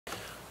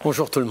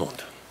Bonjour tout le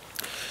monde.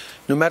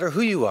 No matter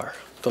who you are,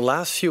 the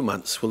last few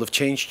months will have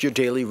changed your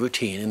daily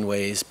routine in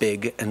ways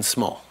big and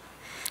small.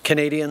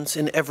 Canadians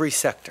in every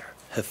sector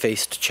have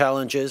faced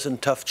challenges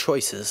and tough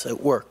choices at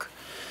work,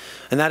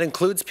 and that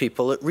includes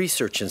people at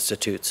research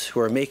institutes who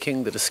are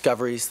making the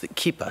discoveries that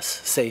keep us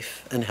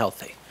safe and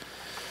healthy.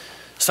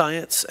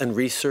 Science and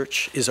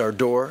research is our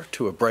door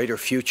to a brighter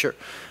future,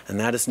 and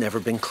that has never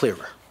been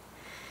clearer.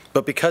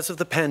 But because of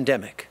the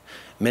pandemic,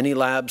 many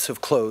labs have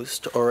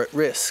closed or are at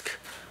risk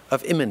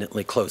of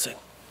imminently closing.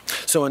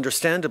 So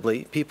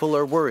understandably, people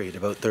are worried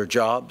about their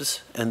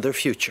jobs and their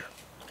future.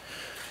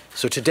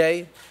 So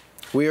today,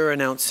 we are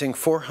announcing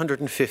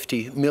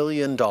 $450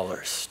 million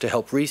to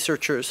help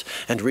researchers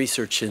and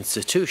research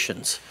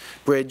institutions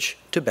bridge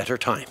to better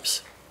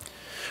times.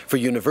 For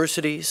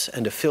universities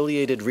and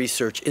affiliated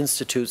research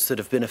institutes that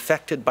have been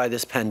affected by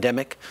this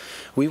pandemic,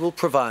 we will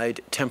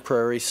provide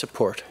temporary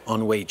support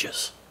on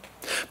wages.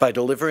 By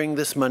delivering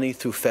this money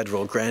through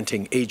federal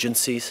granting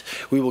agencies,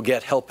 we will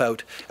get help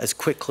out as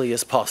quickly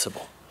as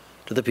possible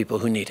to the people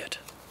who need it.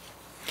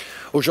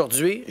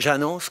 Aujourd'hui,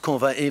 j'annonce qu'on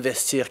va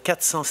investir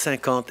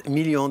 450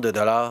 millions de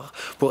dollars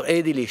pour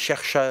aider les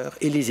chercheurs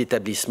et les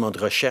établissements de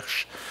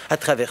recherche à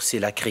traverser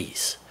la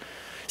crise.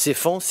 Ces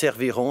fonds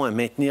serviront à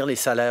maintenir les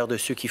salaires de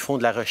ceux qui font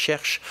de la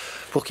recherche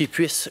pour qu'ils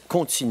puissent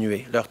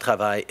continuer leur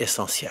travail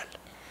essentiel.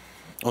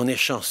 On est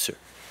chanceux.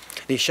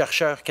 Les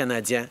chercheurs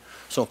canadiens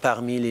sont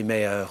parmi les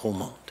meilleurs au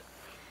monde.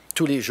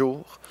 Tous les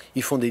jours,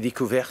 ils font des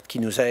découvertes qui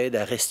nous aident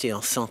à rester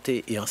en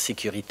santé et en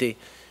sécurité,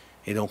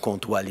 et donc on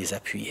doit les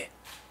appuyer.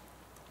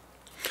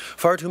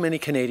 Far too many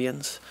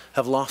Canadians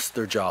have lost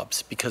their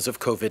jobs because of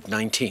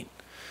COVID-19.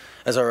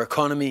 As our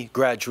economy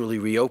gradually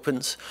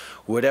reopens,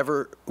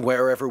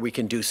 wherever we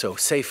can do so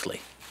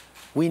safely,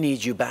 we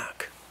need you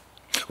back.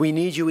 We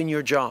need you in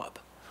your job,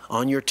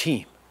 on your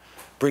team,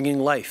 bringing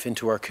life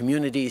into our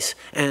communities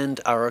and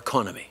our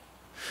economy.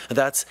 And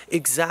that's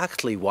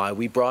exactly why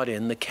we brought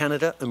in the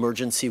Canada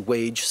Emergency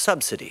Wage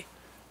Subsidy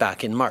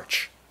back in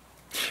March.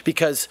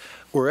 Because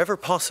wherever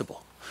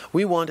possible,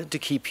 we wanted to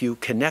keep you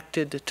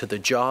connected to the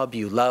job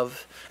you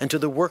love and to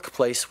the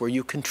workplace where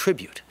you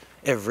contribute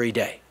every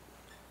day.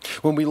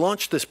 When we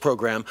launched this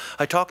program,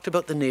 I talked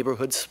about the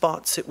neighborhood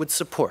spots it would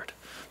support,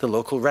 the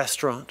local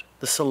restaurant,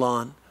 the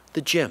salon,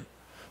 the gym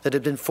that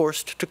had been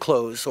forced to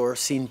close or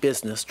seen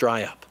business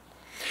dry up.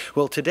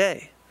 Well,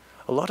 today,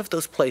 a lot of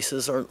those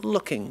places are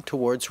looking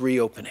towards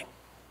reopening,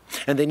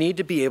 and they need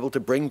to be able to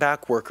bring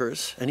back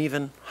workers and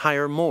even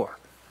hire more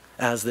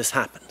as this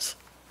happens.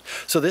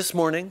 So this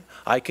morning,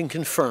 I can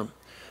confirm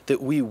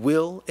that we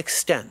will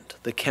extend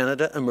the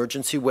Canada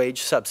Emergency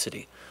Wage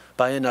Subsidy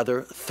by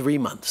another 3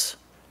 months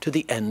to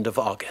the end of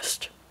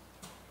August.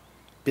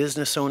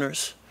 Business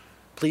owners,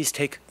 please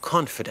take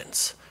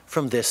confidence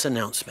from this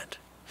announcement.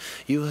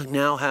 You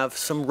now have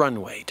some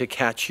runway to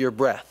catch your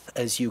breath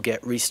as you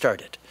get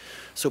restarted.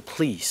 So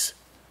please,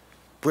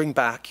 bring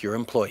back your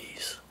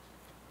employees.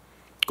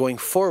 Going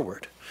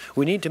forward,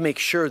 we need to make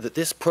sure that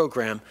this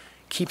program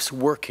keeps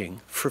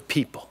working for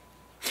people,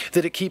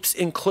 that it keeps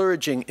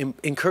encouraging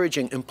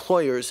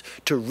employers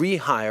to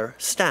rehire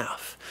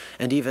staff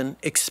and even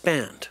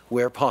expand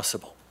where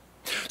possible.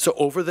 So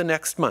over the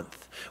next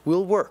month,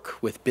 we'll work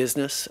with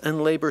business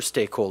and labor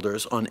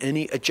stakeholders on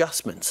any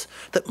adjustments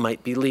that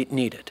might be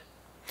needed.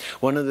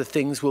 One of the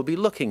things we'll be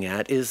looking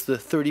at is the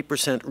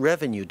 30%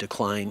 revenue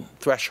decline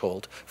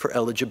threshold for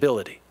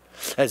eligibility.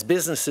 As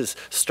businesses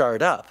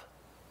start up,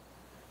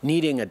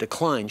 needing a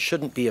decline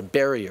shouldn't be a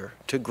barrier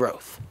to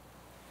growth.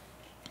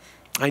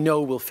 I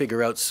know we'll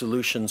figure out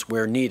solutions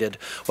where needed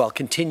while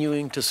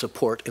continuing to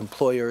support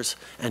employers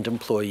and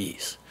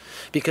employees,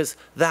 because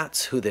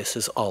that's who this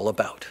is all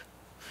about.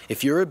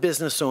 If you're a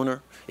business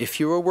owner, if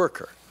you're a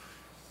worker,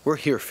 we're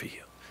here for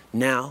you,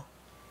 now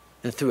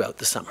and throughout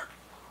the summer.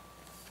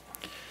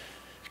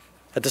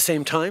 At the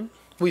same time,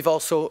 we've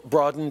also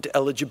broadened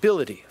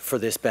eligibility for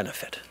this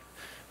benefit.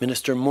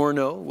 Minister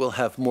Morneau will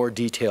have more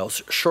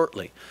details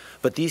shortly,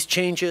 but these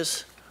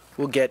changes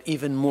will get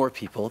even more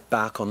people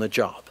back on the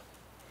job.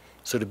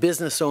 So to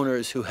business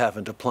owners who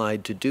haven't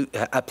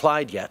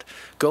applied yet,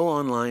 go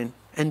online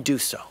and do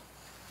so.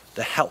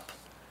 The help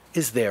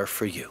is there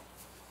for you.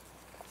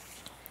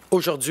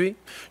 Aujourd'hui,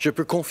 je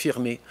peux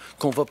confirmer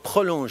qu'on va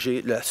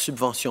prolonger la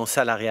subvention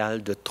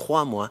salariale de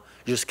 3 mois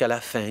jusqu'à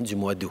la fin du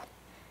mois d'août.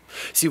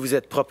 Si vous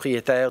êtes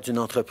propriétaire d'une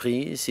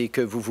entreprise et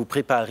que vous vous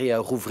préparez à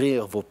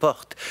rouvrir vos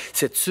portes,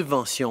 cette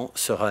subvention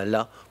sera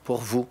là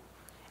pour vous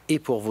et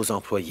pour vos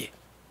employés.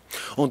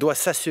 On doit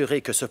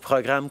s'assurer que ce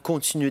programme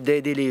continue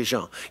d'aider les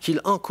gens,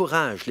 qu'il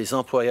encourage les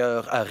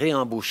employeurs à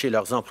réembaucher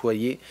leurs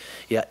employés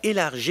et à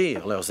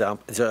élargir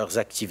leurs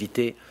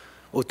activités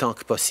autant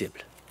que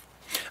possible.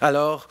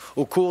 Alors,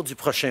 au cours du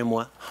prochain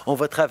mois, on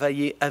va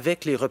travailler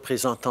avec les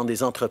représentants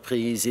des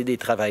entreprises et des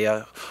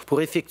travailleurs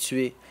pour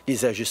effectuer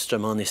les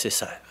ajustements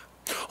nécessaires.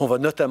 On va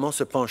notamment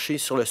se pencher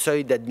sur le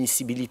seuil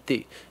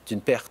d'admissibilité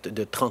d'une perte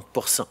de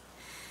 30%.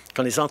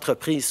 Quand les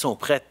entreprises sont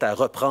prêtes à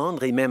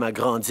reprendre et même à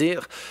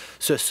grandir,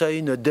 ce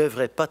seuil ne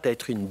devrait pas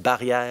être une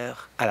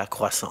barrière à la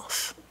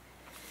croissance.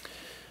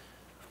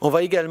 On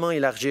va également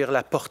élargir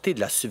la portée de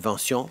la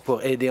subvention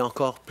pour aider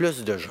encore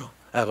plus de gens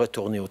à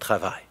retourner au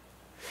travail.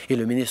 Et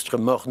le ministre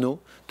Morneau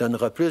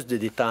donnera plus de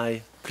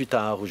détails plus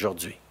tard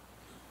aujourd'hui.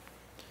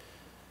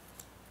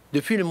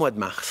 Depuis le mois de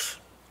mars,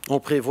 on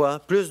prévoit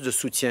plus de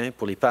soutien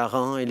pour les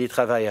parents et les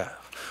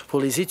travailleurs,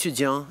 pour les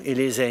étudiants et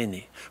les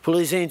aînés, pour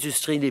les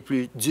industries les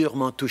plus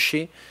durement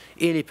touchées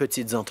et les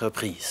petites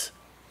entreprises.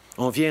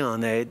 On vient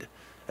en aide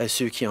à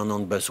ceux qui en ont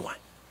besoin.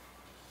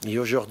 Et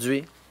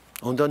aujourd'hui,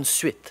 on donne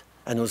suite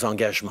à nos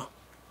engagements.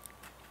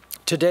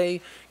 Today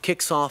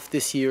kicks off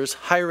this year's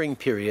hiring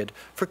period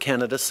for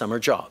Canada's summer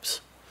jobs.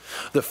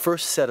 The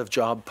first set of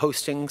job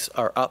postings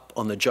are up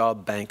on the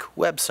Job Bank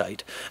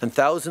website, and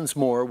thousands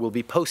more will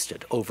be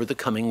posted over the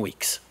coming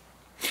weeks.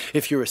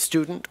 If you're a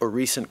student or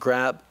recent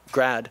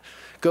grad,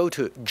 go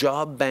to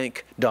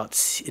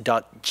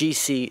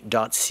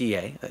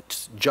jobbank.gc.ca,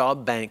 that's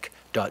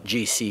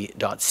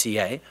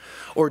jobbank.gc.ca,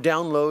 or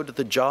download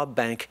the Job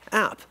Bank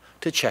app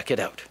to check it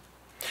out.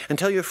 And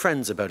tell your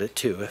friends about it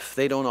too. If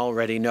they don't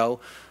already know,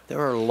 there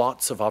are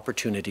lots of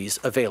opportunities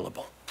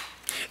available.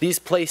 These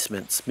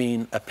placements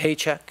mean a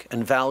paycheck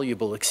and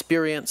valuable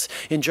experience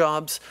in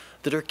jobs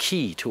that are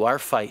key to our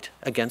fight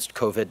against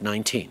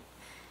COVID-19.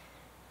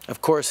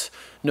 Of course,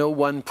 no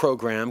one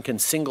program can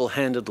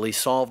single-handedly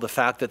solve the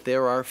fact that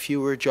there are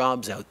fewer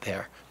jobs out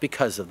there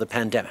because of the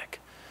pandemic.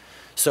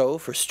 So,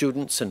 for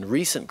students and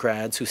recent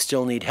grads who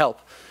still need help,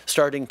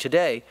 starting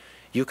today,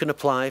 you can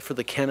apply for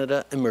the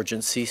Canada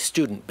Emergency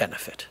Student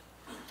Benefit.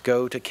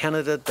 Go to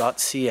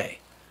canada.ca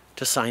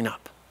to sign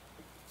up.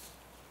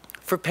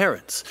 For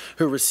parents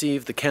who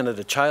receive the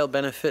Canada Child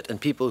Benefit and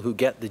people who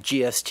get the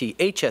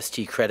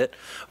GST-HST credit,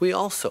 we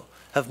also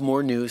have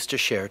more news to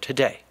share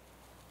today.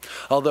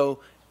 Although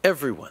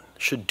everyone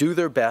should do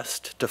their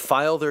best to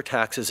file their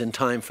taxes in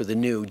time for the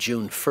new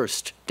June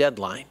 1st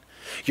deadline,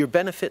 your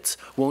benefits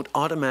won't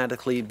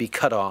automatically be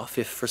cut off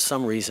if for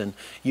some reason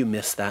you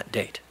miss that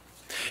date.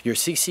 Your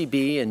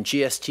CCB and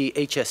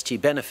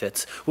GST-HST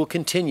benefits will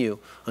continue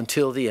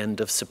until the end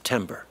of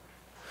September.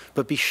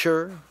 But be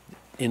sure,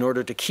 in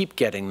order to keep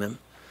getting them,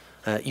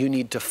 you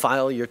need to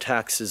file your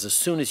taxes as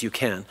soon as you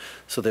can,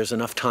 so there's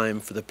enough time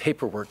for the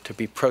paperwork to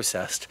be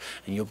processed,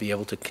 and you'll be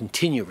able to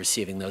continue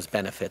receiving those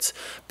benefits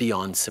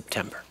beyond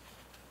September.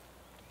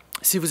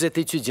 Si vous êtes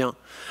étudiant,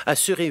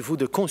 assurez-vous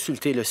de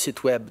consulter le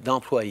site web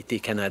d'Emploi Été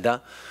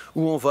Canada,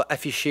 où on va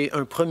afficher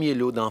un premier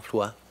lot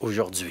d'emplois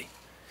aujourd'hui.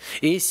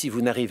 Et si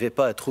vous n'arrivez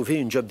pas à trouver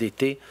une job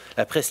d'été,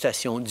 la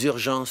prestation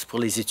d'urgence pour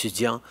les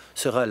étudiants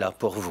sera là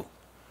pour vous.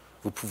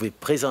 Vous pouvez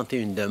présenter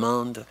une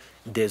demande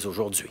dès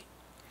aujourd'hui.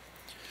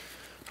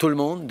 Tout le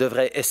monde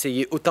devrait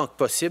essayer autant que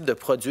possible de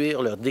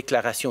produire leur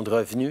déclaration de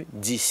revenus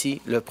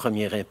d'ici le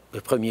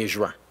 1er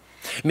juin.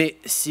 Mais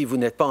si vous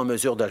n'êtes pas en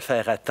mesure de le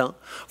faire à temps,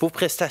 vos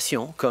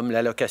prestations, comme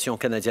l'allocation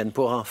canadienne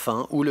pour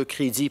enfants ou le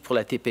crédit pour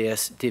la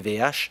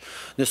TPS-TVH,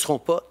 ne seront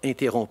pas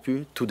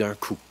interrompues tout d'un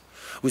coup.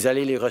 Vous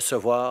allez les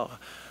recevoir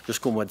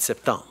jusqu'au mois de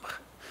septembre.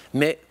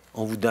 Mais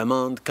on vous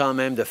demande quand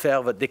même de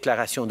faire votre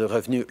déclaration de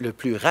revenus le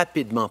plus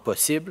rapidement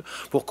possible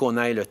pour qu'on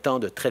ait le temps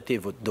de traiter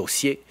votre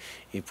dossier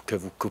et que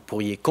vous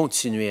pourriez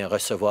continuer à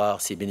recevoir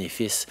ces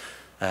bénéfices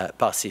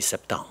passé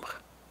septembre.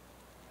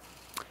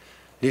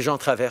 Les gens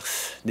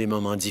traversent des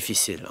moments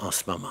difficiles en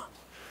ce moment,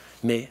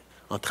 mais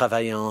en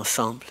travaillant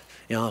ensemble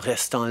et en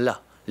restant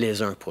là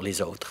les uns pour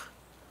les autres,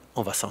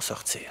 on va s'en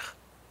sortir.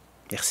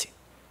 Merci.